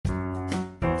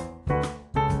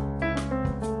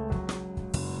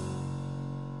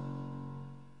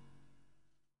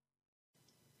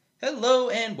Hello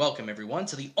and welcome everyone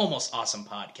to the Almost Awesome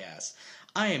Podcast.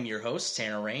 I am your host,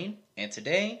 Tanner Rain, and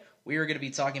today we are going to be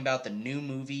talking about the new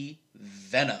movie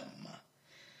Venom.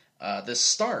 The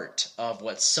start of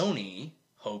what Sony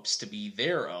hopes to be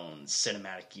their own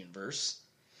cinematic universe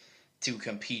to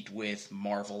compete with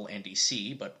Marvel and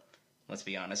DC, but let's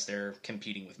be honest, they're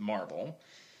competing with Marvel.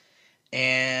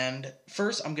 And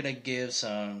first, I'm going to give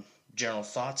some general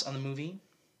thoughts on the movie,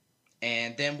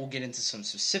 and then we'll get into some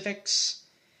specifics,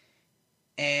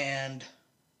 and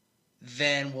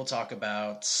then we'll talk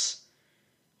about,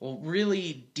 we'll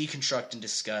really deconstruct and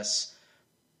discuss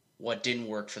what didn't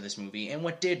work for this movie and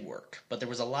what did work. But there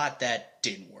was a lot that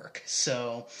didn't work.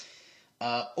 So,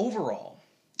 overall,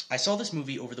 I saw this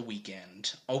movie over the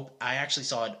weekend. I actually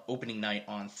saw it opening night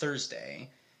on Thursday.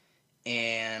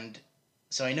 And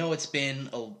so I know it's been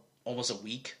almost a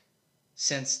week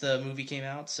since the movie came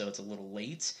out, so it's a little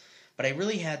late. But I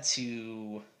really had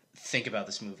to think about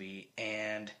this movie,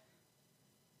 and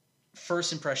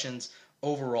first impressions,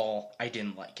 overall, I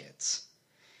didn't like it.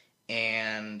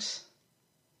 And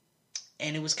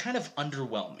it was kind of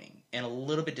underwhelming and a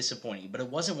little bit disappointing, but it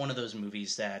wasn't one of those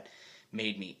movies that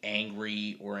made me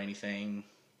angry or anything,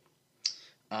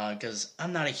 because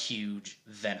I'm not a huge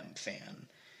Venom fan.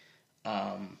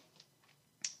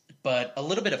 But a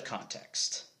little bit of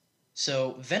context.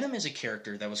 So, Venom is a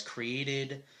character that was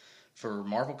created for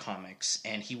Marvel Comics,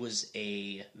 and he was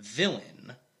a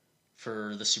villain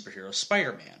for the superhero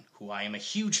Spider-Man, who I am a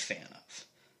huge fan of.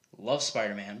 Love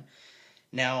Spider-Man.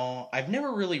 Now, I've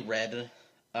never really read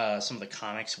some of the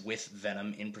comics with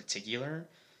Venom in particular.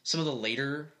 Some of the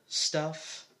later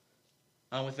stuff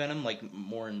with Venom, like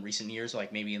more in recent years,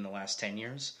 like maybe in the last 10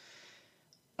 years.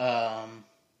 But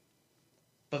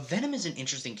Venom is an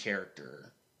interesting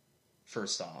character,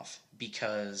 first off,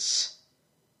 because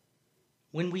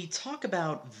when we talk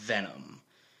about Venom,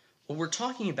 what we're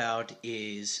talking about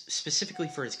is specifically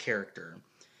for his character.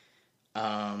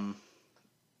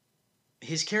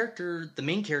 His character, the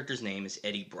main character's name is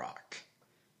Eddie Brock.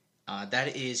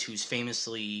 That is who's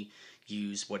famously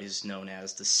used what is known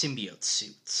as the symbiote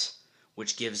suit,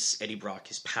 which gives Eddie Brock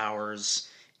his powers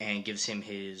and gives him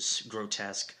his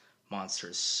grotesque,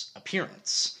 monstrous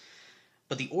appearance.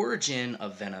 But the origin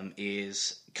of Venom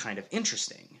is kind of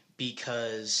interesting,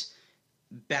 because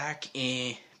back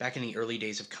in the early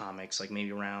days of comics, like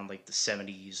maybe around like the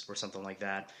 70s or something like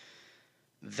that,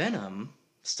 Venom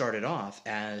started off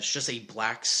as just a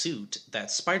black suit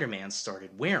that Spider-Man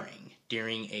started wearing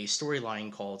during a storyline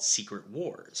called Secret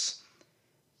Wars.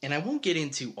 And I won't get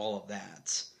into all of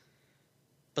that,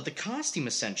 but the costume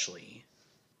essentially,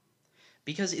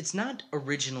 because it's not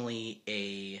originally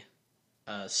a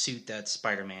suit that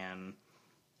Spider-Man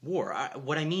wore.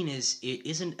 What I mean is, it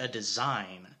isn't a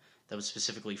design that was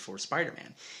specifically for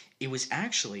Spider-Man. It was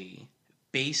actually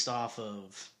based off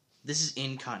of, this is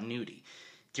in continuity.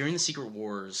 During the Secret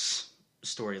Wars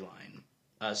storyline,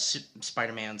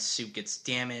 Spider-Man's suit gets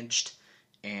damaged,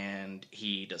 and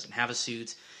he doesn't have a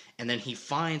suit, and then he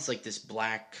finds like this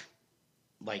black,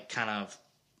 like kind of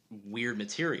weird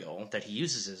material that he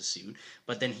uses as a suit,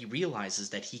 but then he realizes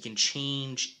that he can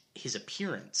change his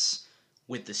appearance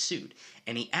with the suit,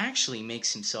 and he actually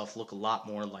makes himself look a lot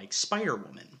more like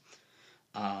Spider-Woman,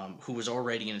 who was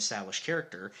already an established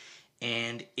character,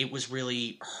 and it was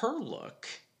really her look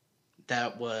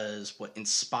that was what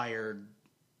inspired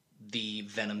the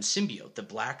Venom symbiote, the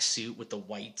black suit with the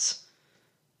white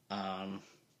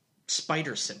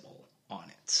spider symbol on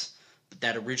it.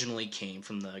 That originally came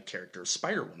from the character of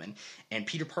Spider-Woman, and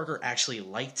Peter Parker actually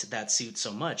liked that suit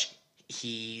so much,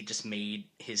 he just made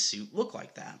his suit look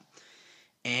like that.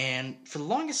 And for the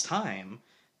longest time,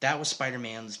 that was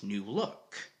Spider-Man's new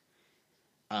look.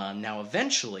 Now,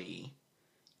 eventually,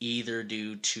 either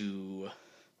due to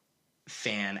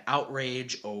fan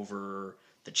outrage over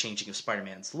the changing of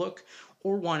Spider-Man's look,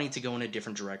 or wanting to go in a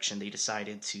different direction, they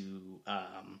decided to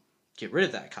get rid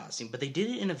of that costume. But they did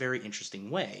it in a very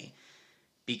interesting way,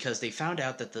 because they found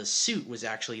out that the suit was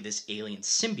actually this alien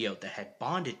symbiote that had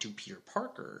bonded to Peter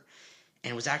Parker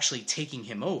and was actually taking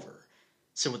him over.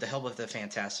 So with the help of the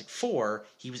Fantastic Four,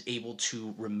 he was able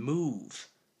to remove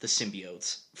the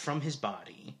symbiote from his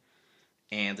body,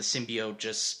 and the symbiote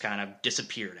just kind of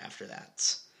disappeared after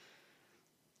that.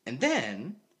 And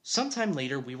then, sometime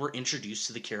later, we were introduced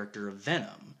to the character of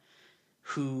Venom,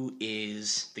 who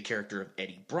is the character of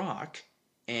Eddie Brock,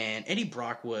 and Eddie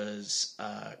Brock was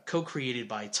co-created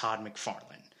by Todd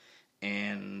McFarlane,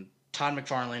 and Todd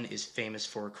McFarlane is famous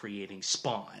for creating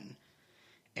Spawn,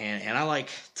 and I like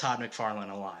Todd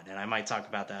McFarlane a lot, and I might talk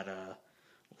about that a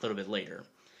little bit later.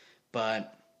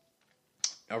 But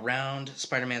around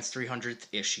Spider-Man's 300th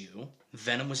issue,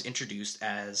 Venom was introduced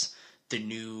as the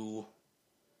new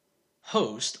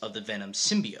host of the Venom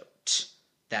symbiote,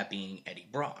 that being Eddie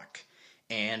Brock.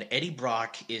 And Eddie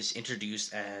Brock is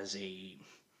introduced as a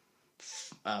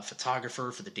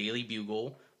photographer for the Daily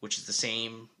Bugle, which is the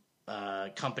same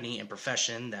company and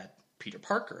profession that Peter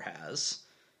Parker has.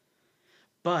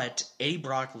 But Eddie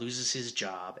Brock loses his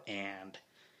job, and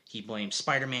he blames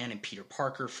Spider-Man and Peter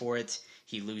Parker for it.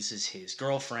 He loses his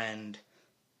girlfriend,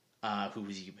 who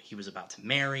he was about to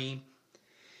marry.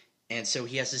 And so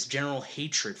he has this general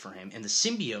hatred for him. And the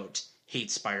symbiote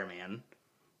hates Spider-Man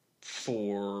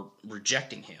for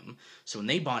rejecting him. So when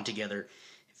they bond together,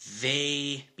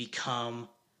 they become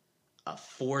a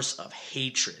force of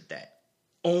hatred that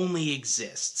only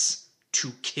exists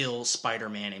to kill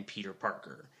Spider-Man and Peter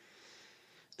Parker.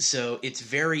 So it's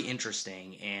very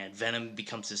interesting, and Venom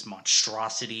becomes this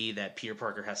monstrosity that Peter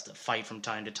Parker has to fight from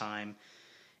time to time.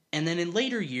 And then in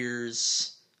later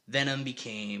years, Venom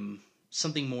became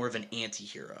something more of an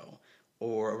anti-hero,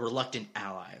 or a reluctant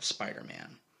ally of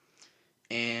Spider-Man.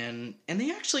 And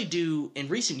they actually do, in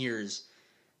recent years,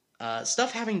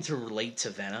 stuff having to relate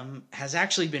to Venom has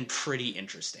actually been pretty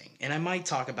interesting. And I might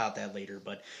talk about that later,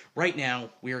 but right now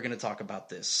we are going to talk about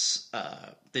this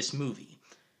movie.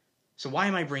 So why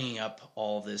am I bringing up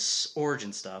all this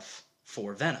origin stuff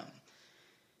for Venom?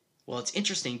 Well, it's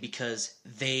interesting because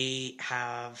they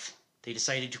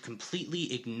decided to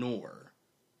completely ignore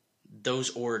those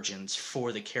origins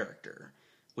for the character,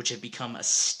 which have become a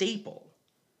staple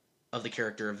of the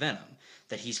character of Venom,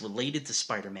 that he's related to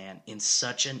Spider-Man in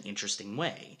such an interesting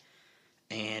way.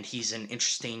 And he's an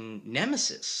interesting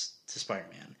nemesis to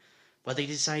Spider-Man. But they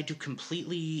decided to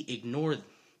completely ignore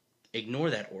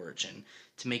that origin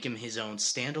to make him his own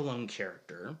standalone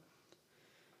character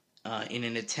in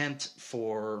an attempt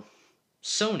for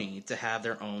Sony to have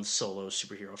their own solo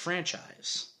superhero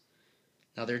franchise.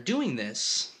 Now they're doing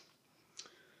this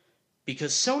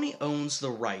because Sony owns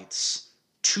the rights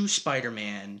to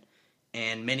Spider-Man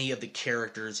and many of the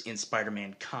characters in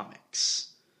Spider-Man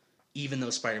comics, even though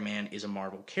Spider-Man is a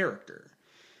Marvel character.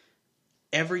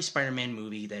 Every Spider-Man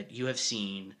movie that you have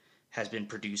seen has been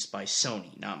produced by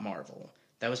Sony, not Marvel.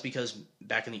 That was because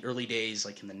back in the early days,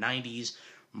 like in the 90s,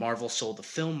 Marvel sold the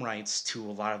film rights to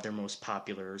a lot of their most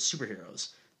popular superheroes,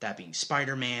 that being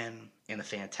Spider-Man and the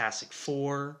Fantastic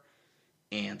Four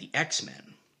and the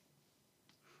X-Men.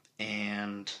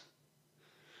 And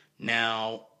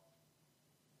now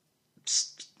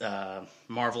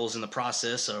Marvel's in the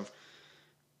process of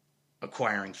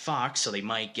acquiring Fox, so they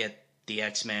might get the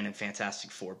X-Men and Fantastic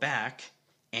Four back.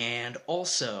 And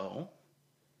also,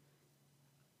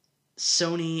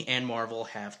 Sony and Marvel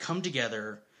have come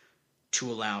together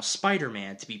to allow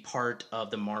Spider-Man to be part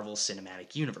of the Marvel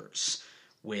Cinematic Universe,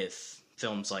 with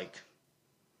films like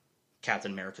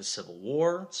Captain America Civil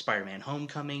War, Spider-Man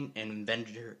Homecoming, and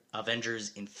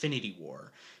Avengers Infinity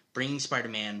War, bringing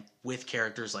Spider-Man with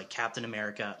characters like Captain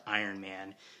America, Iron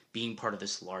Man, being part of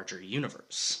this larger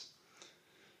universe.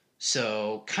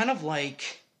 So, kind of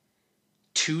like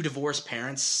two divorced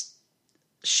parents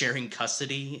sharing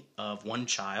custody of one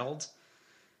child,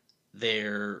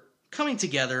 they're coming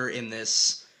together in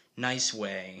this nice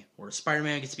way where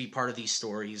Spider-Man gets to be part of these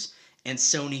stories and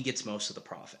Sony gets most of the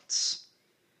profits.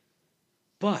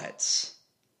 But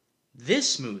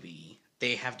this movie,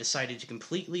 they have decided to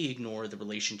completely ignore the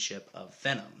relationship of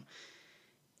Venom.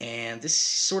 And this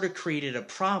sort of created a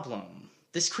problem.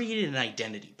 This created an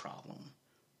identity problem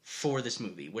for this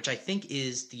movie, which I think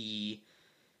is the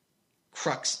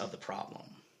crux of the problem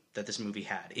that this movie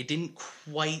had. It didn't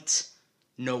quite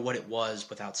know what it was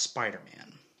without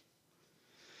Spider-Man.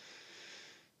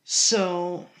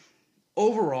 So,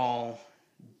 overall,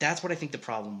 that's what I think the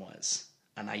problem was.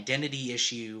 An identity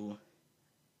issue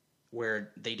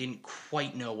where they didn't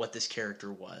quite know what this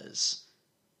character was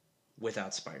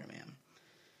without Spider-Man.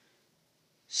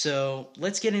 So,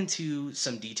 let's get into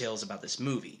some details about this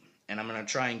movie. And I'm going to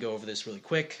try and go over this really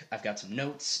quick. I've got some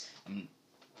notes. I'm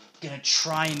going to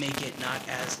try and make it not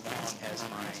as long as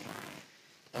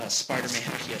my Spider-Man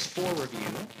PS4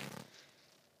 review.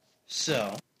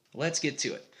 So, let's get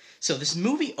to it. So, this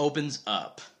movie opens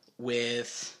up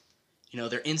with,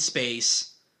 they're in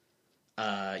space.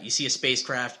 You see a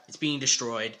spacecraft. It's being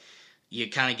destroyed. You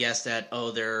kind of guess that,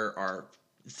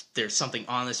 there's something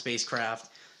on the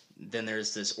spacecraft. Then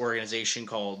there's this organization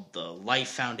called the Life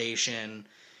Foundation,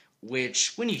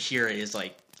 which, when you hear it, is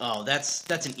like, oh, that's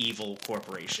an evil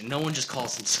corporation. No one just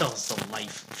calls themselves the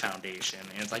Life Foundation.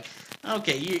 And it's like,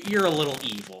 okay, you're a little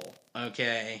evil,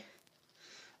 okay?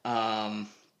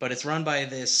 But it's run by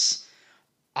this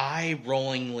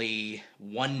eye-rollingly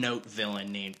one-note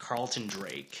villain named Carlton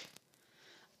Drake,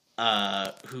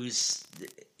 who's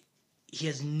he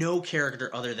has no character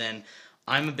other than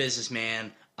I'm a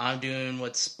businessman. I'm doing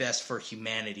what's best for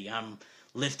humanity. I'm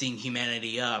lifting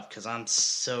humanity up because I'm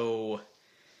so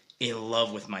in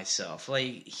love with myself.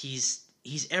 Like he's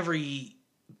every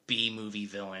B movie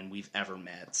villain we've ever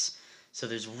met. So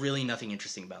there's really nothing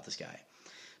interesting about this guy.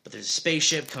 But there's a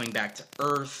spaceship coming back to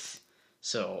Earth.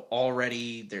 So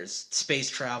already there's space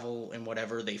travel and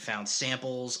whatever. They found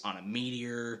samples on a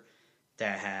meteor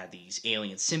that had these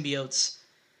alien symbiotes.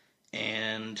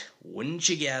 And wouldn't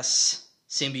you guess,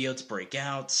 symbiotes break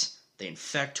out. They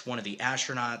infect one of the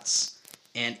astronauts.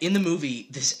 And in the movie,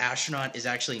 this astronaut is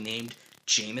actually named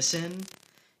Jameson.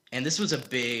 And this was a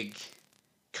big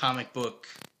comic book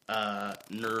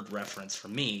nerd reference for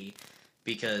me,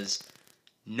 because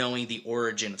knowing the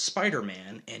origin of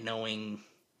Spider-Man and knowing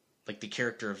like the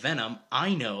character of Venom,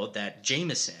 I know that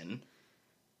Jameson,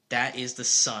 that is the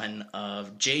son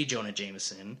of J. Jonah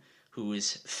Jameson, who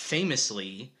is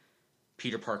famously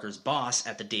Peter Parker's boss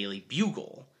at the Daily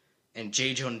Bugle. And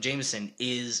J. Jonah Jameson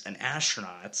is an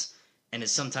astronaut and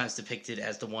is sometimes depicted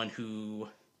as the one who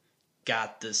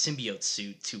got the symbiote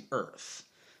suit to Earth.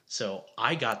 So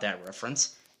I got that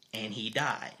reference, and he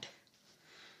died.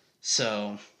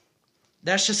 So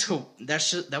that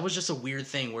was just a weird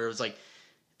thing where it was like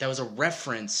that was a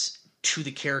reference to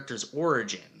the character's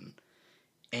origin,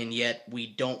 and yet we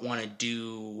don't want to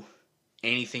do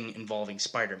anything involving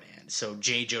Spider-Man. So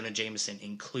J. Jonah Jameson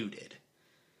included.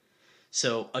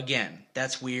 So again,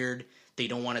 that's weird. They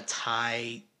don't want to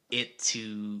tie it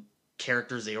to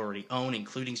characters they already own,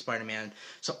 including Spider-Man.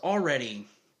 So already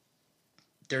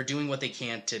they're doing what they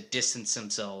can to distance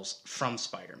themselves from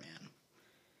Spider-Man.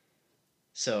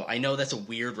 So I know that's a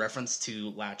weird reference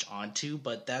to latch onto,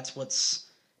 but that's what's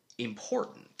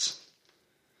important.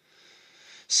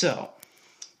 So,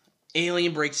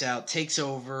 alien breaks out, takes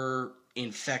over,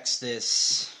 infects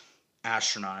this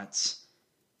astronaut.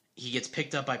 He gets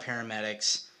picked up by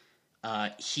paramedics.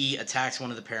 He attacks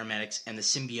one of the paramedics, and the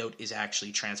symbiote is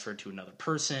actually transferred to another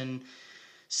person.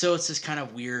 So it's this kind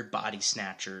of weird body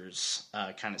snatchers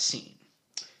kind of scene.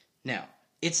 Now,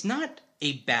 it's not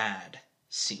a bad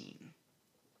scene,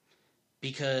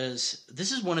 because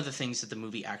this is one of the things that the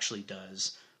movie actually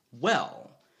does well,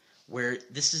 where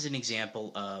this is an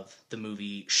example of the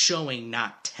movie showing,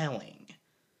 not telling.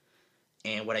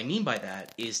 And what I mean by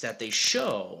that is that they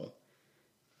show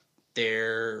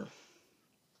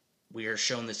we are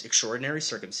shown this extraordinary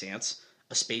circumstance,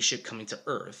 a spaceship coming to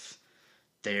Earth.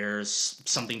 There's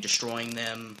something destroying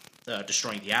them,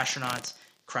 destroying the astronauts,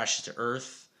 crashes to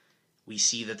Earth. We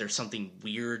see that there's something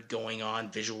weird going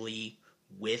on visually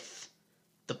with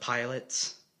the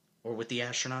pilots or with the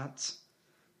astronauts.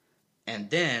 And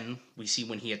then we see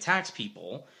when he attacks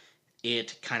people,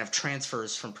 it kind of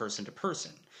transfers from person to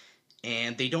person.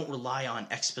 And they don't rely on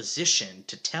exposition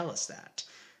to tell us that.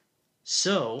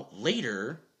 So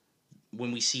later,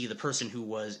 when we see the person who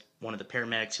was one of the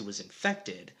paramedics who was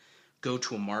infected go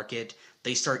to a market,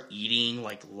 they start eating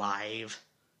like live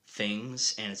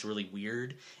things, and it's really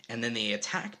weird. And then they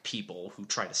attack people who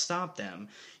try to stop them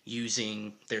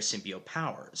using their symbiote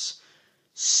powers.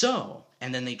 So,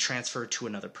 and then they transfer to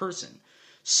another person.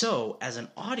 So, as an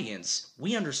audience,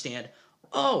 we understand,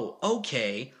 oh,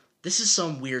 okay, this is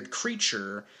some weird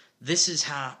creature. This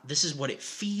is what it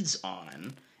feeds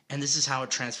on, and this is how it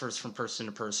transfers from person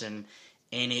to person,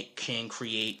 and it can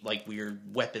create like weird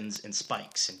weapons and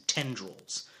spikes and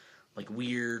tendrils, like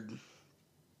weird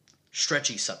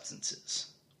stretchy substances.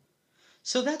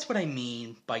 So that's what I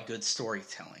mean by good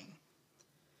storytelling.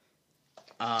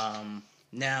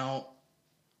 Now,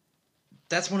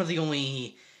 that's one of the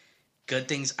only good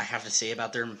things I have to say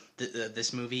about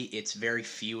this movie. It's very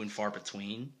few and far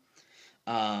between.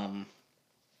 And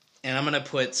I'm going to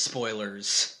put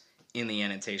spoilers in the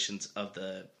annotations of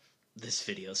this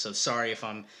video, so sorry if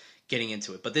I'm getting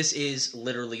into it. But this is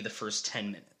literally the first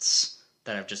 10 minutes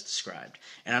that I've just described.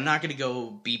 And I'm not going to go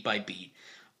beat by beat.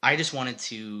 I just wanted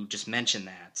to just mention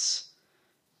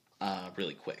that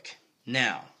really quick.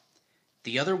 Now,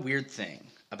 the other weird thing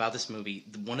about this movie,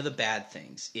 one of the bad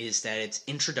things, is that its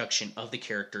introduction of the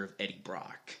character of Eddie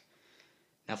Brock.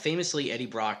 Now, famously, Eddie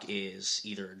Brock is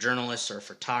either a journalist or a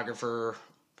photographer,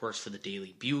 works for the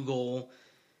Daily Bugle.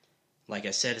 Like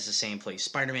I said, it's the same place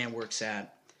Spider-Man works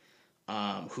at,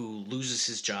 who loses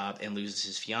his job and loses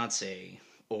his fiancée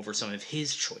over some of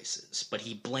his choices, but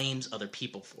he blames other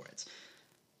people for it.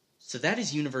 So that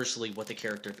is universally what the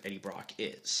character of Eddie Brock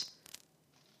is.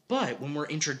 But when we're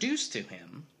introduced to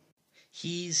him,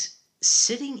 he's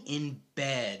sitting in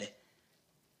bed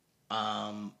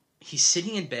he's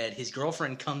sitting in bed. His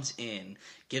girlfriend comes in,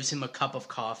 gives him a cup of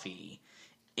coffee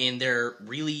in their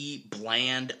really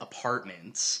bland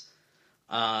apartment.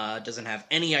 Doesn't have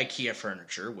any IKEA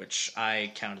furniture, which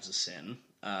I count as a sin.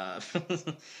 I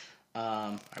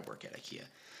work at IKEA,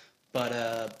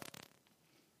 but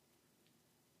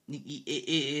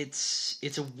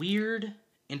it's a weird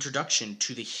introduction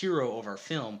to the hero of our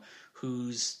film,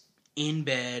 who's in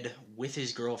bed with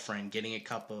his girlfriend, getting a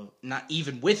cup of, not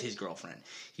even with his girlfriend.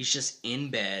 He's just in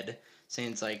bed,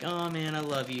 saying it's like, "Oh man, I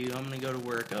love you. I'm gonna go to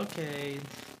work." Okay,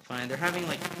 fine. They're having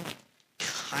like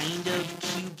kind of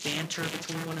cute banter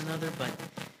between one another, but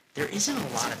there isn't a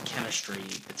lot of chemistry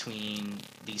between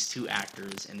these two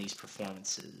actors and these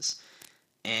performances,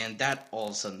 and that all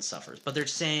of a sudden suffers. But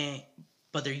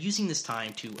they're using this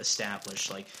time to establish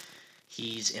like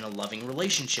he's in a loving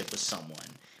relationship with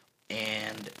someone,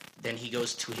 and then he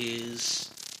goes to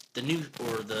the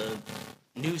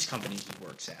news company he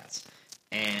works at,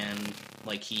 and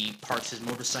like he parks his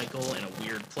motorcycle in a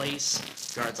weird place.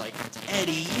 The guard's like,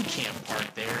 "Eddie, you can't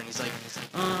park there," and he's like,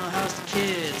 "How's the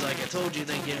kids? Like I told you,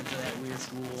 they get into that weird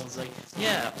school." It's like,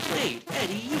 "Yeah, wait,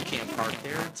 Eddie, you can't park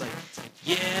there." It's like,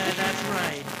 "Yeah, that's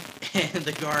right." And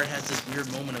the guard has this weird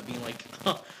moment of being like,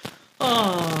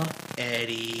 "Oh,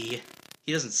 Eddie."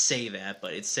 He doesn't say that,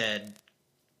 but it's said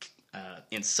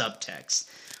in subtext.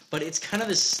 But it's kind of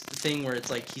this thing where it's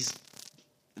like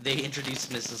they introduce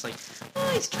him as this like, oh,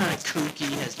 he's kind of kooky,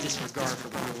 has disregard for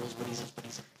rules, but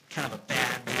he's kind of a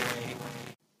bad boy.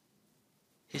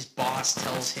 His boss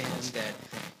tells him that,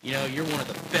 you're one of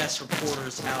the best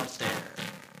reporters out there,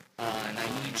 and I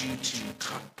need you to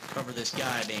cover this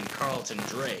guy named Carlton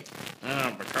Drake.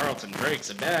 Oh, but Carlton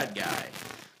Drake's a bad guy.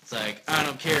 It's like, I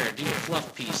don't care, do a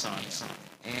fluff piece on him.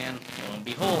 And lo and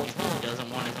behold, he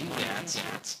doesn't want to do that.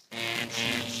 And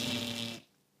he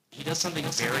does something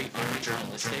very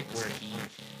unjournalistic where he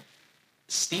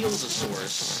steals a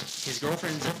source. His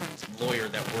girlfriend's a lawyer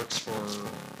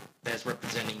that's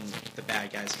representing the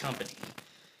bad guy's company.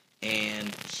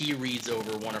 And he reads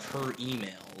over one of her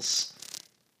emails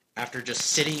after just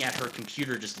sitting at her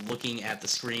computer, just looking at the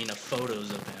screen of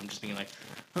photos of them, just being like,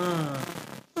 I'm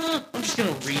just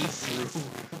going to read through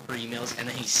her emails. And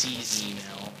then he sees the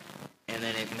email, and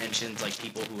then it mentions like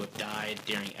people who have died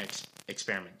during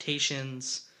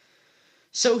experimentations.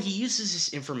 So he uses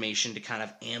this information to kind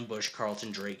of ambush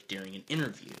Carlton Drake during an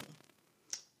interview.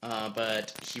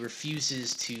 But he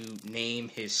refuses to name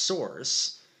his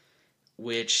source,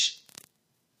 which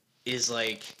is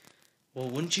like, well,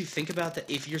 wouldn't you think about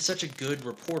that? If you're such a good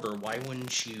reporter, why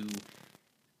wouldn't you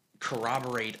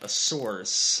corroborate a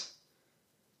source?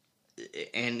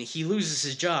 And he loses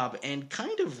his job, and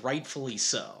kind of rightfully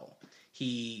so.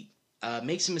 He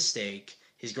makes a mistake.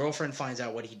 His girlfriend finds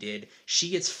out what he did. She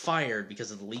gets fired because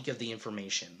of the leak of the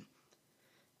information.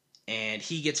 And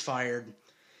he gets fired,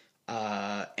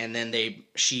 and then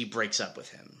she breaks up with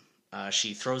him.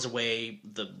 She throws away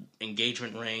the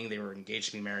engagement ring. They were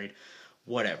engaged to be married.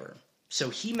 Whatever. So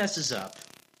he messes up,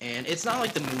 and it's not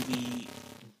like the movie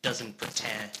doesn't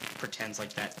pretends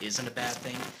like that isn't a bad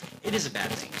thing. It is a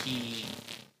bad thing. He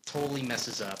totally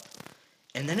messes up,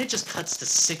 and then it just cuts to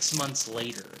 6 months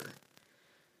later,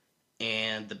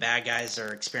 and the bad guys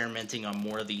are experimenting on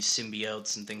more of these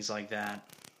symbiotes and things like that.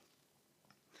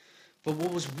 But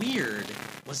what was weird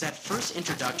was that first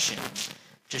introduction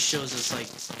just shows us like,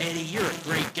 Eddie, you're a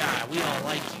great guy. We all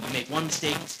like you. You make one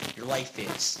mistake, your life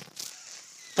is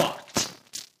fucked.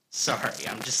 Sorry,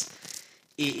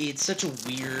 it's such a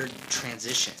weird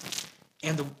transition.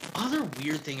 And the other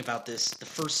weird thing about the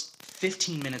first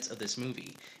 15 minutes of this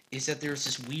movie, is that there's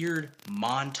this weird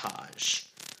montage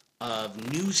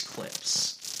of news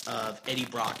clips of Eddie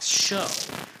Brock's show,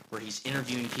 where he's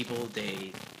interviewing people.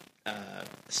 They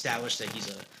establish that he's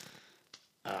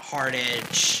a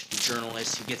hard-edge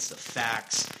journalist who gets the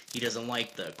facts. He doesn't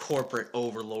like the corporate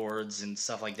overlords and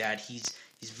stuff like that. He's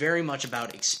very much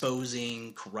about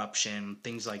exposing corruption,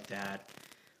 things like that.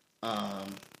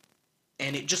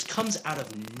 And it just comes out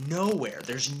of nowhere.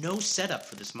 There's no setup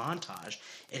for this montage.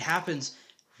 It happens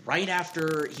right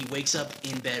after he wakes up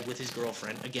in bed with his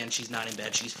girlfriend. Again, she's not in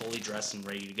bed. She's fully dressed and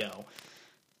ready to go.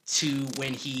 To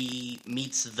when he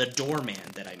meets the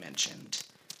doorman that I mentioned.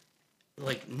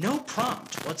 Like, no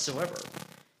prompt whatsoever.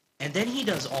 And then he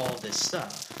does all of this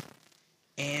stuff.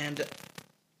 And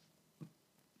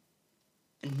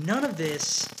all of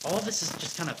this is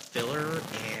just kind of filler,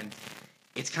 and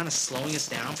it's kind of slowing us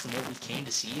down from what we came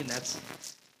to see, and that's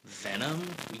Venom.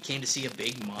 We came to see a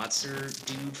big monster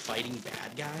dude fighting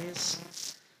bad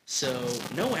guys. So,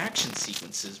 no action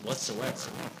sequences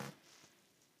whatsoever.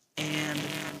 And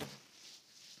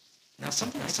now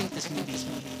something I think this movie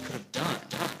could have done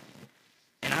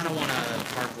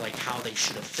how they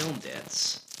should have filmed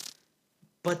it.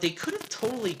 But they could have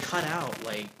totally cut out,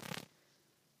 like,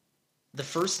 the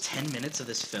first 10 minutes of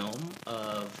this film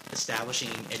of establishing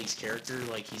Eddie's character,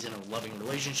 like he's in a loving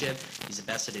relationship, he's the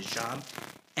best at his job,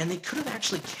 and they could have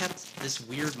actually kept this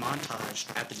weird montage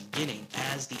at the beginning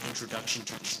as the introduction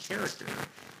to this character.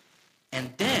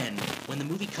 And then, when the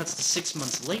movie cuts to 6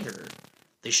 months later,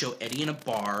 they show Eddie in a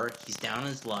bar, he's down on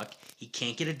his luck, he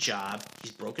can't get a job,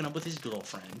 he's broken up with his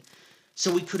girlfriend.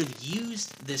 So we could have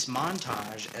used this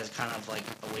montage as kind of like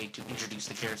a way to introduce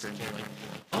the character and be like,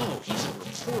 oh, he's a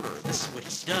reporter, this is what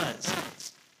he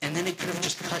does. And then it could have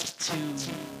just cut to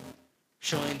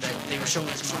showing that they were showing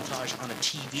this montage on a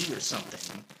TV or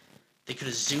something. They could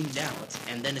have zoomed out,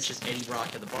 and then it's just Eddie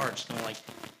Brock at the bar just going like,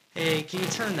 hey, can you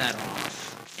turn that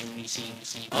off? And you see,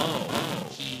 oh,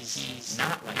 he's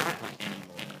not like that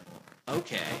anymore.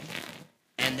 Okay.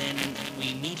 And then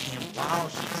we meet him while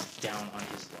he's down on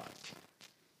his luck.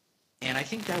 And I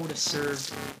think that would have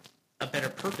served a better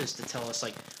purpose to tell us,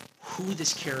 like, who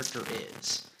this character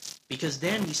is. Because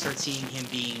then we start seeing him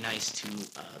being nice to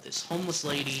this homeless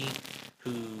lady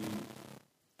who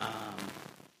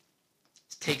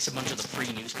takes a bunch of the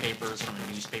free newspapers from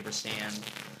a newspaper stand,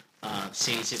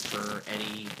 saves it for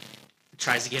Eddie,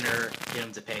 tries to get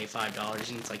him to pay $5,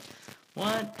 and it's like,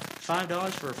 what? $5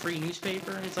 for a free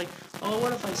newspaper? And it's like, oh,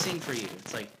 what if I sing for you?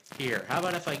 It's like, here, how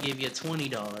about if I give you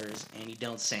 $20 and you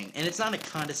don't sing? And it's not a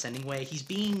condescending way. He's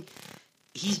being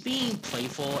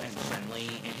playful and friendly,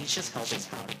 and he's just helping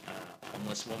out a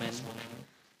homeless woman.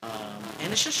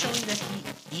 And it's just showing that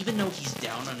even though he's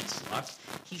down on his luck,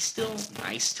 he's still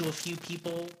nice to a few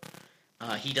people.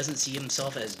 He doesn't see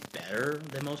himself as better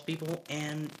than most people,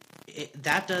 and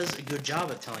that does a good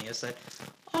job of telling us that,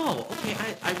 oh, okay,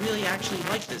 I really actually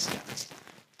like this guy.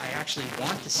 I actually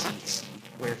want to see him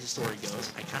where his story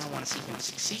goes. I kind of want to see him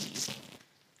succeed.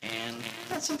 And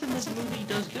that's something this movie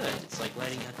does good. It's like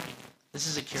this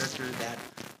is a character that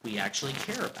we actually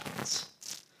care about.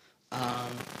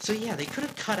 So yeah, they could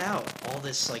have cut out all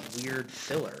this like weird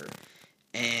filler,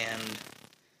 and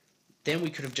then we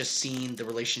could have just seen the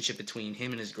relationship between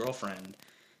him and his girlfriend.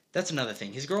 That's another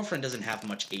thing. His girlfriend doesn't have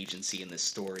much agency in this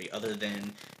story other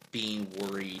than being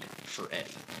worried for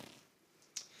Eddie.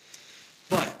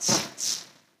 But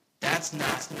that's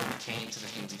not what we came to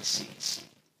the movie to see.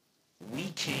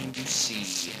 We came to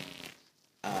see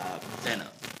Venom.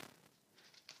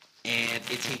 And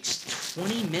it takes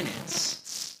 20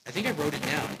 minutes. I think I wrote it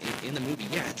down in the movie.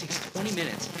 Yeah, it takes 20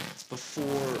 minutes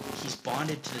before he's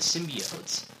bonded to the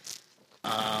symbiotes.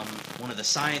 One of the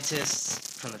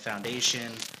scientists from the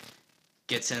Foundation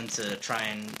gets him to try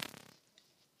and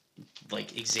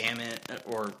like examine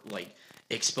or like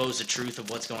expose the truth of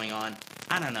what's going on.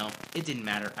 I don't know. It didn't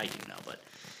matter. I do know, but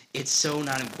it's so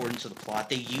not important to the plot.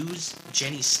 They use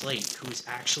Jenny Slate, who is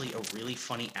actually a really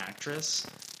funny actress,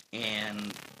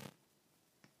 and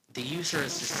they use her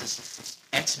as just this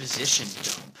exposition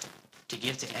dump to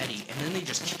give to Eddie, and then they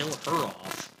just kill her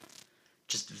off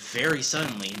just very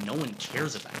suddenly. No one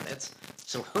cares about it.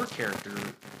 So her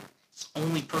character's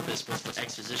only purpose was for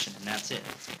exposition, and that's it.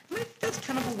 And I think that's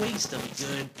kind of a waste of a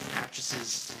good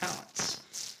actress's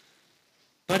talents.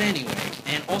 But anyway,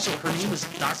 and also her name was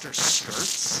Dr.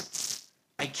 Skirts.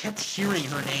 I kept hearing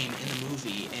her name in the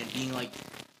movie and being like,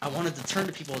 I wanted to turn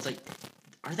to people. I was like,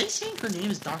 are they saying her name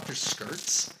is Dr.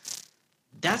 Skirts?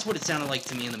 That's what it sounded like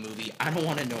to me in the movie. I don't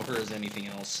want to know her as anything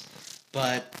else.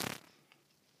 But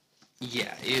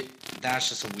yeah, that's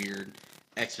just a weird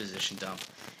exposition dump.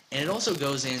 And it also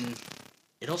gives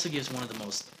one of the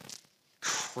most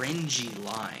cringy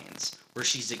lines where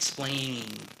she's explaining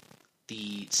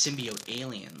the symbiote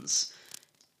aliens.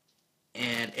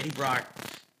 And Eddie Brock,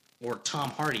 or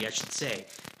Tom Hardy, I should say,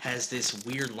 has this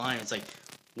weird line. It's like,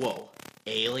 whoa,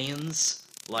 aliens?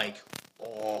 Like,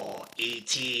 oh,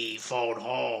 E.T. phone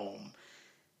home.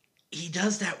 He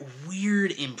does that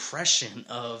weird impression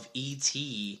of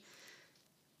E.T.,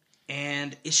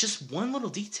 and it's just one little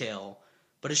detail,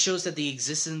 but it shows that the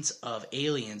existence of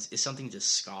aliens is something to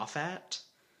scoff at.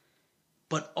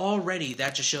 But already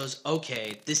that just shows,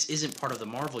 okay, this isn't part of the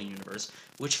Marvel Universe,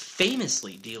 which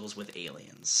famously deals with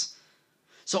aliens.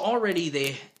 So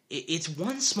already it's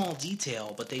one small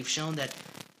detail, but they've shown that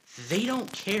they don't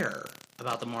care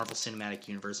about the Marvel Cinematic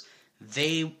Universe.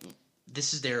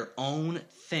 This is their own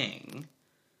thing.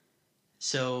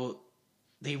 So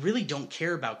they really don't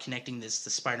care about connecting this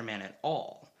to Spider-Man at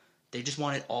all. They just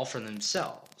want it all for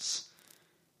themselves.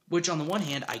 Which, on the one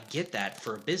hand, I get that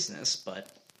for a business, but,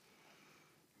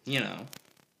 you know.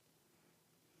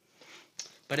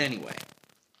 But anyway,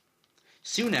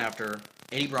 soon after,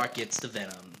 Eddie Brock gets the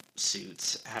Venom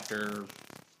suits after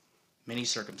many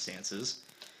circumstances.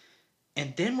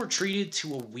 And then we're treated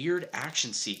to a weird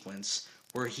action sequence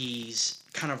where he's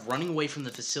kind of running away from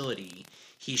the facility.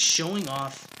 He's showing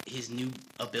off his new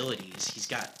abilities. He's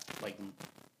got, like,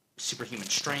 superhuman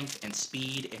strength and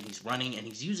speed, and he's running, and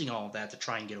he's using all of that to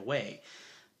try and get away.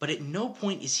 But at no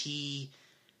point is he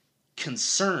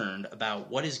concerned about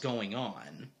what is going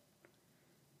on.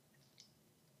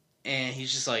 And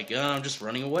he's just like, oh, I'm just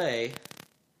running away.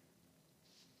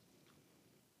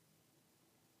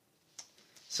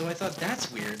 So I thought,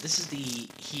 that's weird.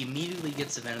 He immediately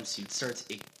gets the Venom suit, starts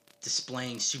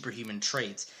displaying superhuman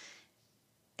traits,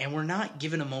 and we're not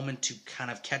given a moment to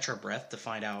kind of catch our breath to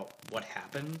find out what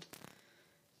happened.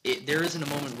 There isn't a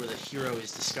moment where the hero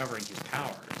is discovering his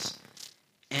powers.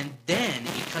 And then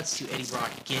it cuts to Eddie Brock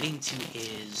getting to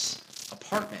his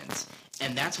apartment,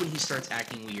 and that's when he starts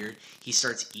acting weird. He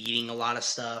starts eating a lot of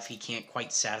stuff. He can't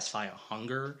quite satisfy a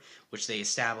hunger, which they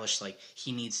establish, like,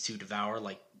 he needs to devour,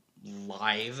 like,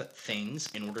 live things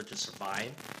in order to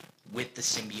survive with the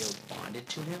symbiote bonded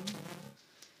to him.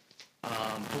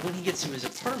 But when he gets to his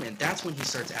apartment, that's when he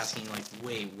starts asking, like,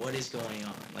 wait, what is going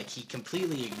on? Like, he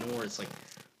completely ignores, like,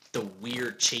 the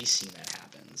weird chase scene that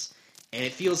happens. And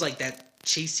it feels like that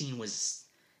chase scene was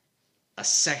a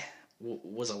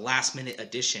last-minute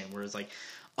addition, where it's like,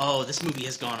 oh, this movie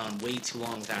has gone on way too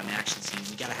long without an action scene.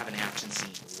 We gotta have an action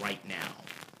scene right now.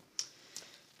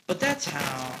 But that's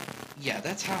how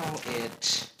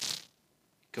it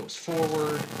goes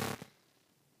forward.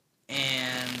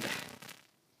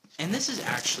 And this is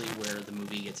actually where the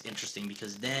movie gets interesting,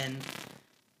 because then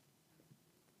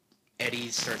Eddie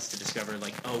starts to discover,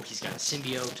 like, oh, he's got a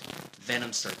symbiote.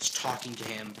 Venom starts talking to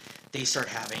him. They start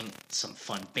having some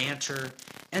fun banter.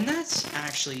 And that's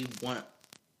actually one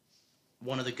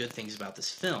of the good things about this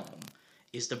film,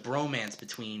 is the bromance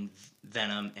between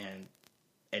Venom and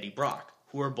Eddie Brock,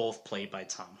 who are both played by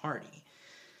Tom Hardy.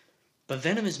 But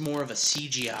Venom is more of a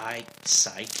CGI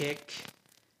sidekick.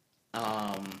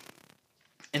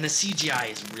 And the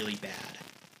CGI is really bad.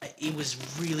 It was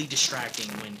really distracting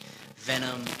when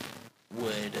Venom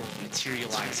would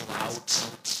materialize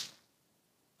out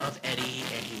of Eddie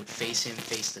and he would face him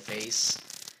face to face.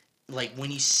 Like,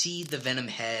 when you see the Venom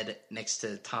head next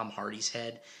to Tom Hardy's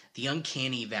head, the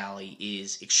uncanny valley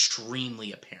is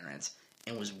extremely apparent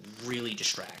and was really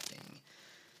distracting.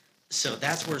 So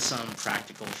that's where some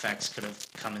practical effects could have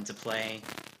come into play.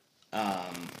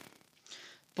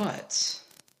 But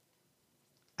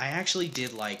I actually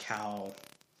did like how,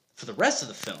 for the rest of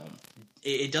the film,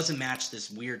 it doesn't match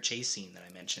this weird chase scene that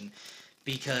I mentioned,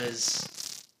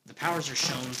 because the powers are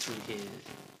shown through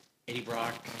Eddie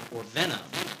Brock, or Venom,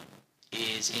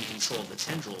 is in control of the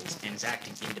tendrils and is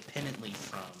acting independently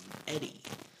from Eddie,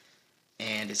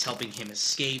 and is helping him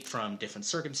escape from different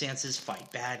circumstances,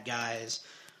 fight bad guys,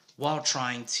 while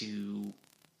trying to...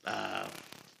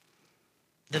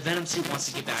 the Venom suit wants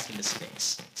to get back into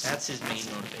space. That's his main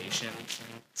motivation,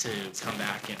 to come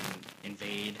back and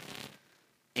invade.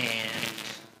 And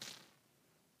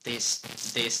they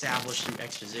establish through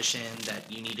exposition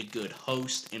that you need a good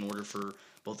host in order for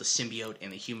both the symbiote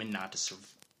and the human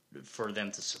for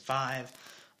them to survive.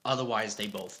 Otherwise, they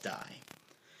both die.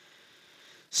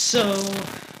 So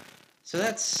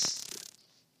that's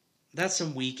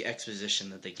some weak exposition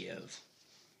that they give.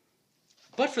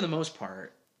 But for the most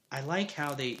part, I like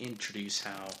how they introduce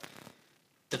how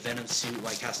the Venom suit,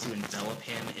 like, has to envelop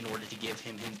him in order to give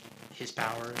him his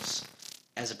powers,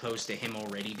 as opposed to him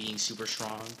already being super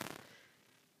strong.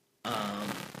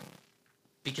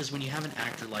 Because when you have an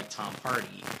actor like Tom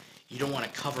Hardy, you don't want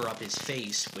to cover up his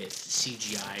face with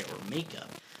CGI or makeup.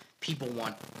 He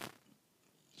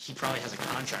probably has a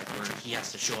contract where he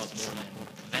has to show up more than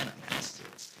Venom has to.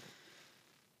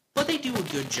 But they do a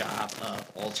good job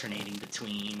of alternating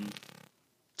between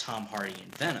Tom Hardy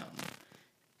and Venom.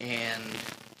 And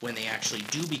when they actually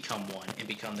do become one and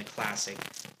become the classic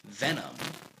Venom,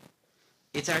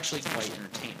 it's actually quite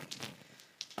entertaining.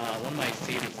 One of my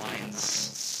favorite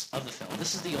lines of the film,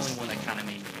 this is the only one that kind of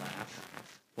made me laugh,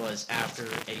 was after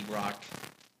Eddie Brock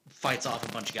fights off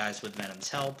a bunch of guys with Venom's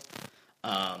help.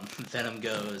 Venom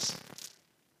goes,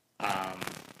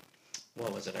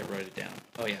 what was it? I wrote it down.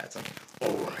 Oh yeah, it's like,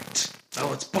 alright, now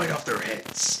let's bite off their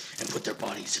heads and put their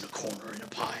bodies in a corner in a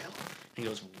pile. And he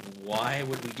goes, why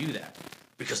would we do that?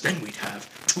 Because then we'd have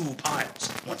two piles,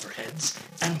 one for heads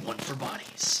and one for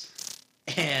bodies.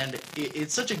 And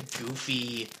it's such a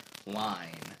goofy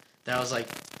line that I was like,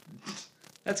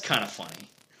 that's kind of funny.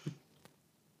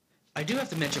 I do have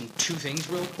to mention two things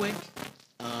real quick.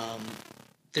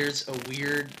 There's a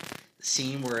weird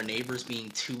scene where a neighbor's being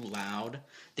too loud.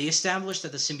 They establish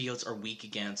that the symbiotes are weak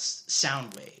against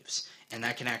sound waves, and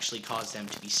that can actually cause them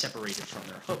to be separated from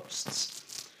their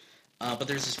hosts. But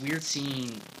there's this weird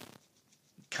scene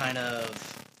kind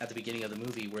of at the beginning of the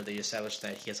movie where they establish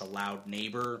that he has a loud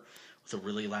neighbor with a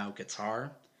really loud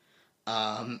guitar.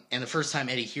 And the first time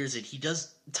Eddie hears it,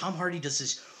 Tom Hardy does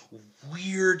this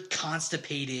weird,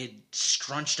 constipated,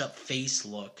 scrunched up face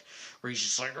look where he's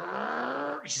just like,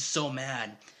 "Argh!" He's so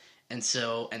mad. And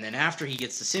then after he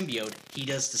gets the symbiote, he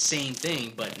does the same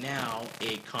thing, but now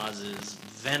it causes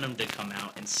Venom to come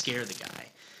out and scare the guy.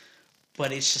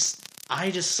 But I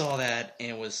just saw that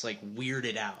and was like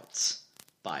weirded out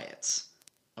by it.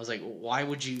 I was like, why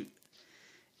would you?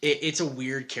 It's a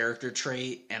weird character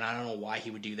trait, and I don't know why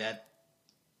he would do that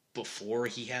before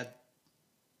he had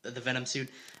the Venom suit.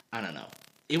 I don't know.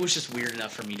 It was just weird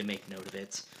enough for me to make note of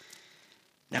it.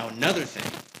 Now, another thing.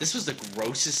 This was the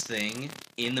grossest thing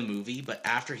in the movie, but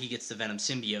after he gets the Venom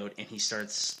symbiote and he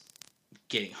starts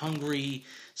getting hungry,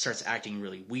 starts acting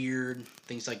really weird,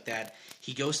 things like that,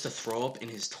 he goes to throw up in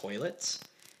his toilets.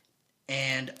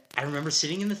 And I remember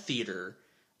sitting in the theater.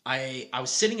 I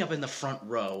was sitting up in the front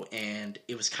row, and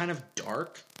it was kind of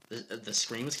dark. The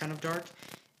screen was kind of dark.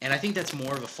 And I think that's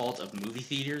more of a fault of movie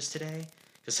theaters today,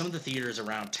 because some of the theaters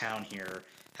around town here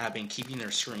have been keeping their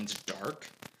screens dark,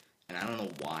 and I don't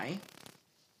know why.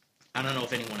 I don't know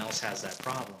if anyone else has that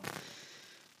problem.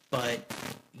 But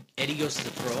Eddie goes to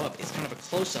throw up. It's kind of a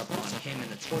close-up on him in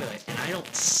the toilet, and I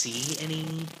don't see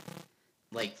any,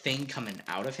 thing coming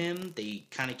out of him. They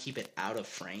kind of keep it out of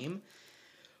frame.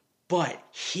 But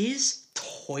his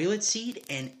toilet seat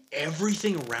and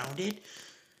everything around it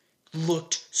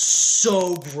looked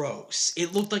so gross.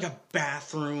 It looked like a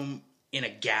bathroom in a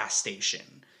gas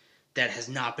station that has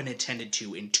not been attended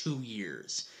to in 2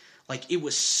 years. It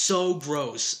was so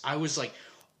gross. I was like,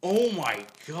 oh my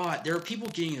god, there are people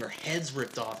getting their heads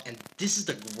ripped off, and this is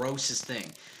the grossest thing.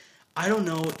 I don't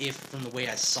know if from the way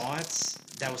I saw it,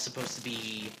 that was supposed to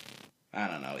be, I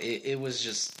don't know, it was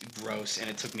just gross, and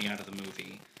it took me out of the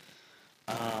movie.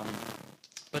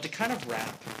 But to kind of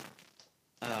wrap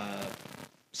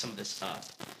some of this up,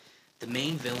 the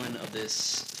main villain of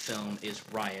this film is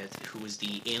Riot, who is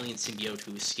the alien symbiote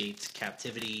who escaped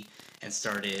captivity and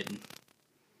started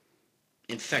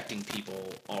infecting people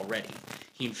already.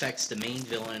 He infects the main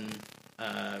villain,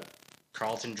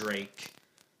 Carlton Drake,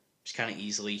 just kind of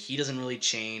easily. He doesn't really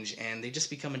change, and they just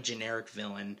become a generic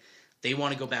villain. They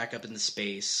want to go back up into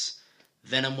space.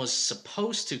 Venom was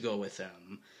supposed to go with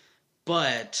them,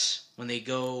 but when they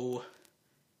go,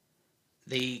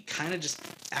 they kind of just,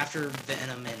 after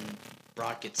Venom and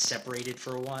Brock get separated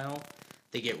for a while,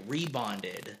 they get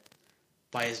rebonded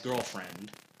by his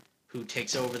girlfriend, who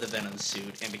takes over the Venom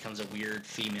suit and becomes a weird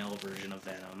female version of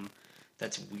Venom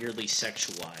that's weirdly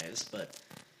sexualized, but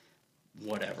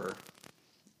whatever.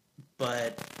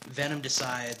 But Venom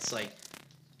decides,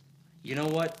 you know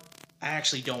what? I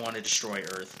actually don't want to destroy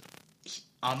Earth.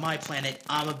 On my planet,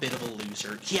 I'm a bit of a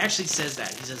loser. He actually says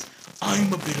that. He says,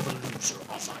 I'm a bit of a loser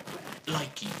on my planet,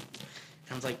 like you.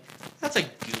 And I was like, that's a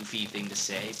goofy thing to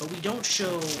say, but they don't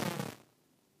show us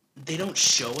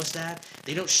that.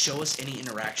 They don't show us any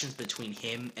interactions between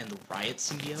him and the Riot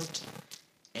symbiote,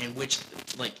 in which,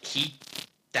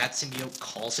 that symbiote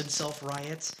calls himself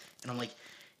Riot, and I'm like,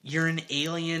 you're an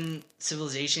alien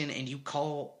civilization, and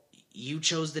you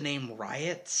chose the name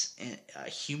Riot, a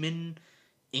human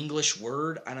English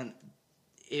word.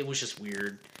 It was just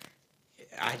weird.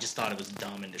 I just thought it was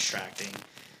dumb and distracting.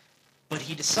 But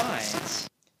he decides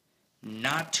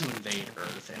not to invade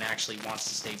Earth and actually wants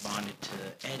to stay bonded to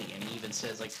Eddie. And he even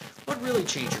says, what really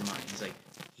changed your mind? He's like,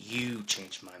 you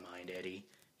changed my mind, Eddie.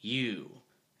 You.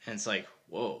 And it's like,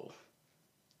 whoa.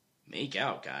 Make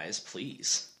out, guys,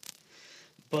 please.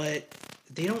 But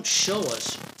they don't show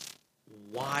us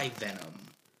why Venom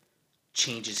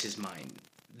changes his mind.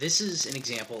 This is an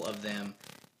example of them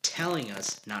telling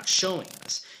us, not showing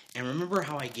us. And remember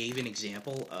how I gave an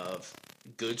example of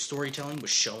good storytelling was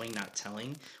showing, not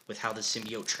telling, with how the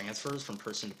symbiote transfers from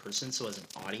person to person, so as an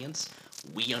audience,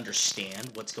 we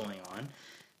understand what's going on.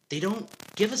 They don't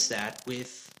give us that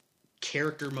with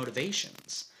character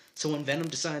motivations. So when Venom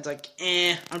decides, I'm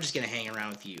just going to hang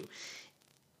around with you,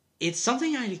 it's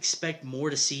something I'd expect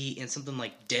more to see in something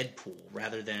like Deadpool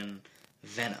rather than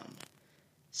Venom.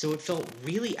 So it felt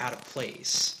really out of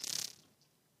place.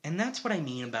 And that's what I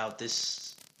mean about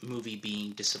this movie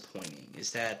being disappointing,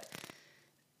 is that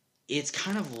it's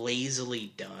kind of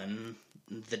lazily done.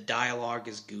 The dialogue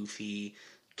is goofy,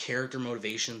 character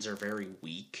motivations are very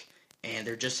weak, and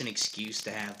they're just an excuse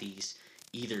to have these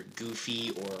either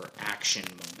goofy or action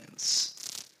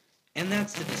moments. And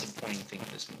that's the disappointing thing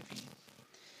of this movie.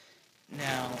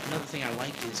 Now, another thing I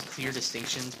like is clear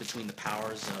distinctions between the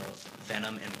powers of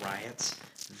Venom and Riot.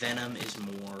 Venom is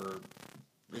more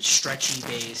stretchy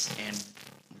based, and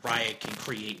Riot can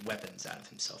create weapons out of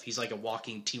himself. He's like a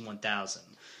walking T-1000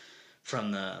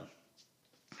 from the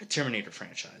Terminator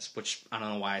franchise, which I don't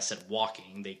know why I said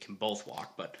walking. They can both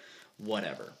walk, but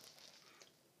whatever.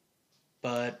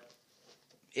 But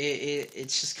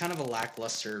it's just kind of a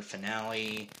lackluster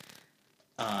finale.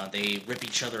 They rip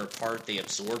each other apart. They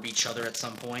absorb each other at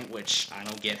some point, which I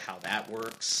don't get how that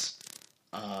works.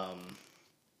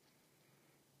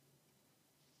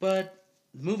 But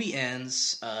the movie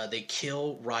ends. They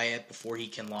kill Riot before he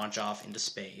can launch off into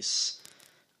space.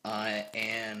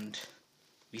 And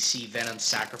we see Venom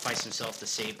sacrifice himself to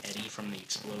save Eddie from the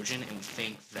explosion, and we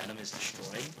think Venom is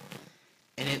destroyed.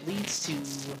 And it leads to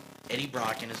Eddie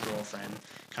Brock and his girlfriend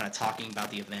kind of talking about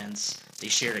the events. They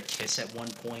shared a kiss at one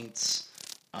point,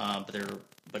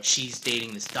 but she's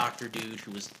dating this doctor dude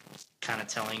who was kind of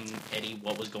telling Eddie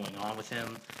what was going on with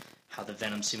him, how the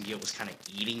Venom symbiote was kind of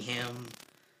eating him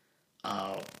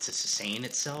to sustain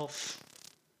itself.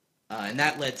 And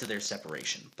that led to their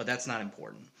separation, but that's not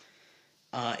important.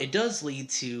 It does lead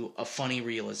to a funny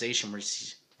realization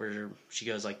where she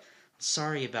goes like,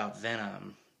 "Sorry about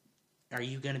Venom. Are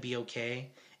you gonna be okay?"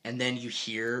 And then you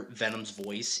hear Venom's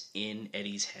voice in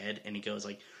Eddie's head, and he goes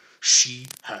like, "She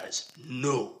has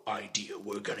no idea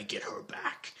we're gonna get her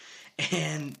back."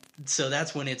 And so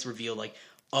that's when it's revealed like,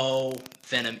 oh,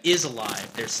 Venom is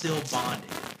alive. They're still bonded,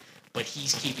 but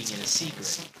he's keeping it a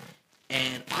secret.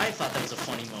 And I thought that was a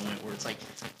funny moment where it's like,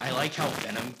 I like how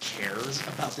Venom cares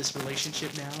about this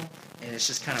relationship now, and it's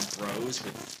just kind of bros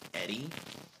with Eddie.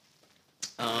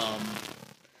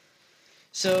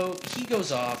 So he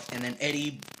goes off, and then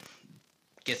Eddie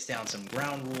gets down some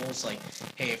ground rules, like,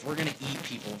 hey, if we're gonna eat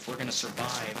people, if we're gonna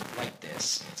survive like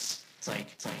this, it's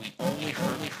like we only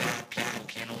hurt bad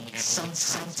people, and only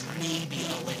sometimes maybe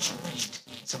I'll let you eat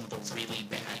some of the really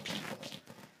bad people.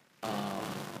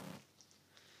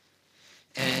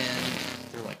 And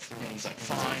they're like, and he's like,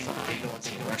 fine. They go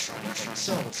into the restaurant. He's like,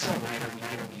 so what kind of night are we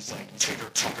having? He's like, tater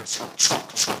tots,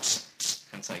 chunks.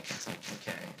 And it's like,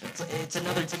 okay, it's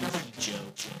another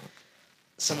joke.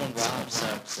 Someone robs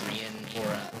a Korean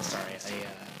or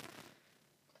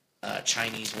a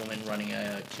Chinese woman running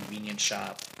a convenience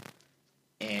shop,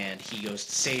 and he goes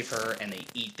to save her, and they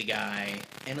eat the guy,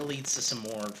 and it leads to some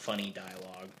more funny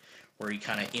dialogue where he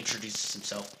kind of introduces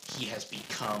himself. He has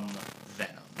become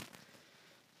Venom.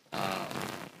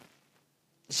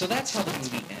 So that's how the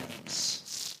movie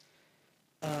ends.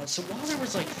 So while there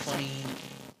was like funny,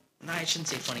 no, I shouldn't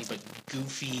say funny, but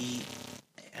goofy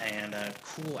and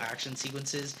cool action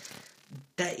sequences,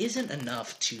 that isn't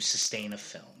enough to sustain a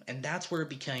film. And that's where it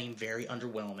became very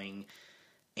underwhelming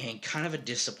and kind of a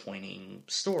disappointing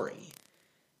story.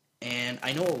 And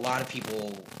I know a lot of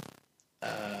people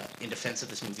in defense of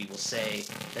this movie will say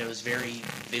that it was very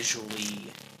visually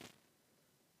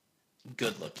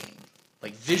good looking.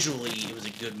 Like, visually, it was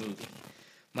a good movie.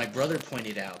 My brother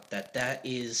pointed out that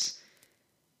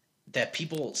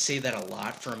people say that a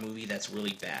lot for a movie that's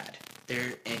really bad.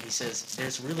 And he says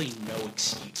there's really no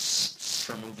excuse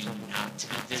for a movie not to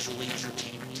be visually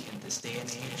entertaining in this day and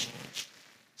age.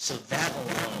 So that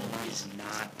alone is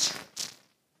not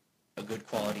a good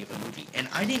quality of a movie. And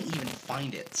I didn't even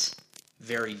find it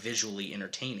very visually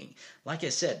entertaining. Like I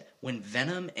said, when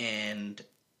Venom and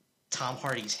Tom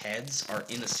Hardy's heads are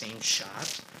in the same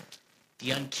shot,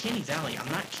 the Uncanny Valley,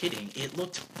 I'm not kidding, it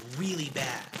looked really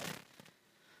bad.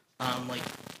 Like,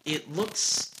 it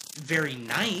looks very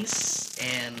nice,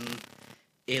 and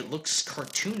it looks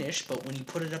cartoonish, but when you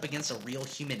put it up against a real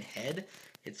human head,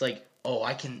 it's like, oh,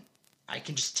 I can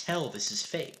just tell this is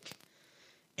fake.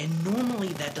 And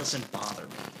normally that doesn't bother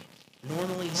me.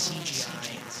 Normally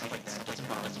CGI and stuff like that doesn't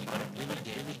bother me, but it really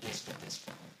did this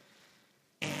film.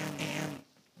 And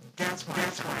that's why I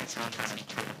found kind of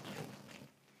underwhelming.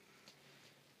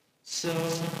 So,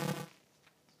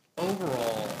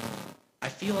 overall, I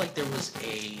feel like there was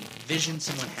a vision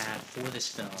someone had for this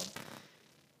film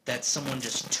that someone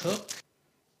just took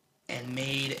and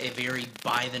made a very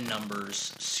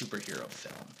by-the-numbers superhero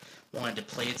film. Wanted to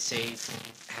play it safe,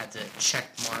 had to check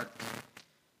mark,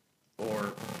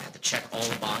 or had to check all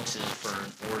the boxes for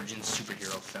an origin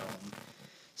superhero film.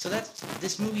 So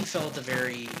this movie felt a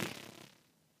very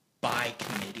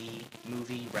by-committee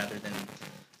movie rather than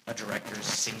a director's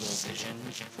single vision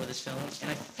for this film.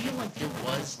 And I feel like there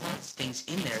was things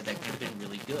in there that could have been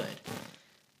really good.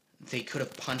 They could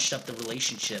have punched up the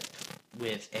relationship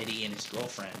with Eddie and his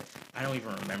girlfriend. I don't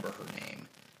even remember her name.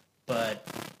 But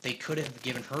they could have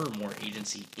given her more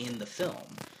agency in the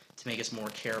film to make us more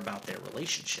care about their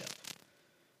relationship.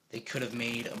 They could have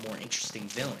made a more interesting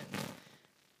villain.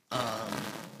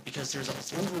 Because there's an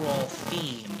overall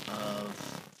theme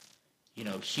of,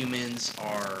 humans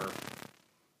are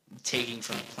taking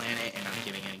from the planet and not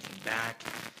giving anything back.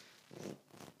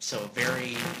 So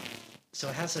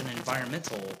it has an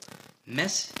environmental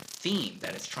mess theme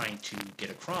that it's trying to get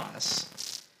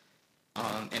across,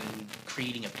 and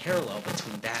creating a parallel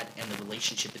between that and the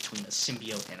relationship between a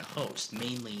symbiote and a host,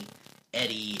 mainly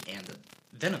Eddie and the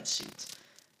Venom suit.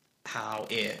 How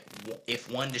if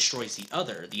one destroys the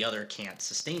other can't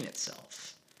sustain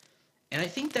itself. And I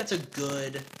think that's a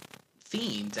good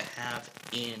theme to have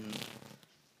in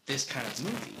this kind of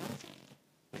movie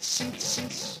with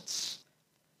symbiotes.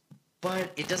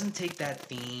 But it doesn't take that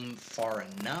theme far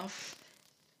enough,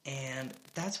 and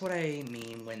that's what I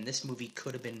mean when this movie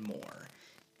could have been more,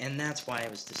 and that's why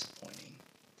it was disappointing.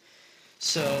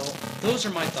 So, those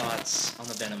are my thoughts on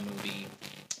the Venom movie.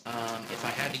 If I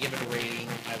had to give it a rating,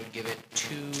 I would give it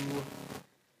 2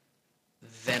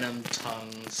 Venom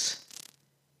tongues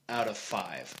out of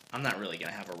 5. I'm not really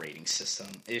going to have a rating system.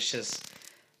 It's just,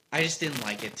 I just didn't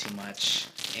like it too much,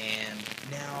 and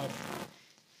now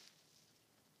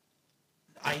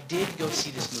I did go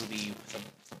see this movie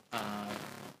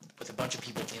with a bunch of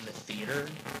people in the theater,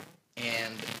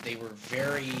 and they were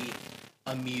very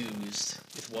amused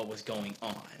with what was going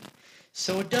on.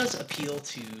 So it does appeal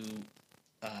to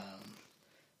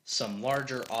some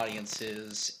larger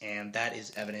audiences, and that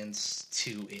is evidence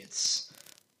to its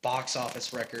box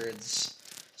office records.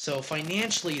 So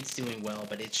financially it's doing well,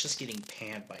 but it's just getting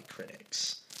panned by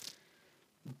critics.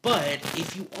 But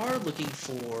if you are looking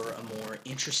for a more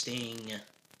interesting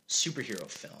superhero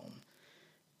film,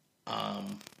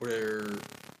 where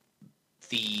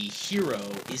the hero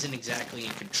isn't exactly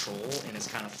in control and is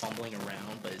kind of fumbling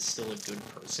around, but is still a good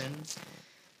person,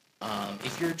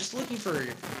 if you're just looking for a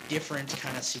different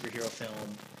kind of superhero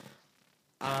film,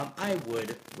 I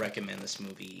would recommend this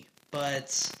movie.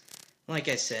 But, like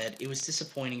I said, it was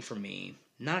disappointing for me,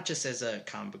 not just as a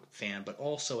comic book fan, but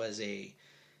also as a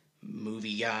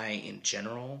movie guy in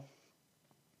general.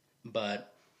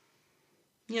 But,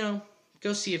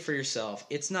 go see it for yourself.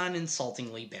 It's not an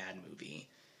insultingly bad movie.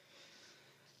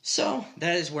 So,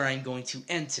 that is where I'm going to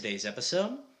end today's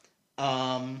episode.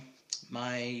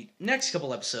 My next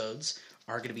couple episodes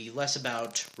are going to be less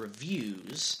about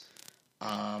reviews.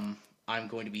 I'm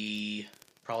going to be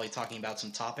probably talking about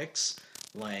some topics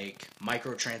like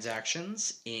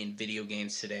microtransactions in video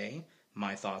games today,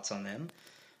 my thoughts on them.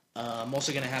 I'm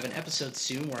also going to have an episode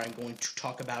soon where I'm going to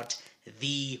talk about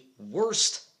the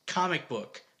worst comic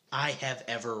book I have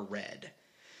ever read.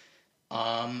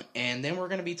 And then we're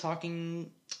going to be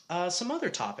talking some other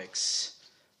topics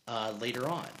later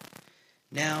on.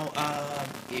 Now,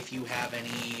 if you have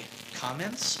any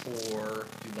comments or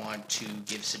you want to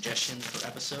give suggestions for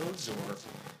episodes, or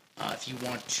if you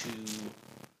want to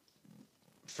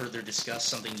further discuss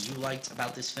something you liked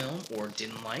about this film or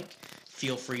didn't like,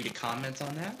 feel free to comment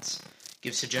on that.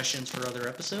 Give suggestions for other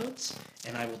episodes,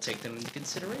 and I will take them into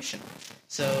consideration.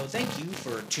 So thank you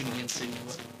for tuning into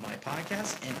my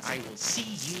podcast, and I will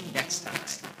see you next time.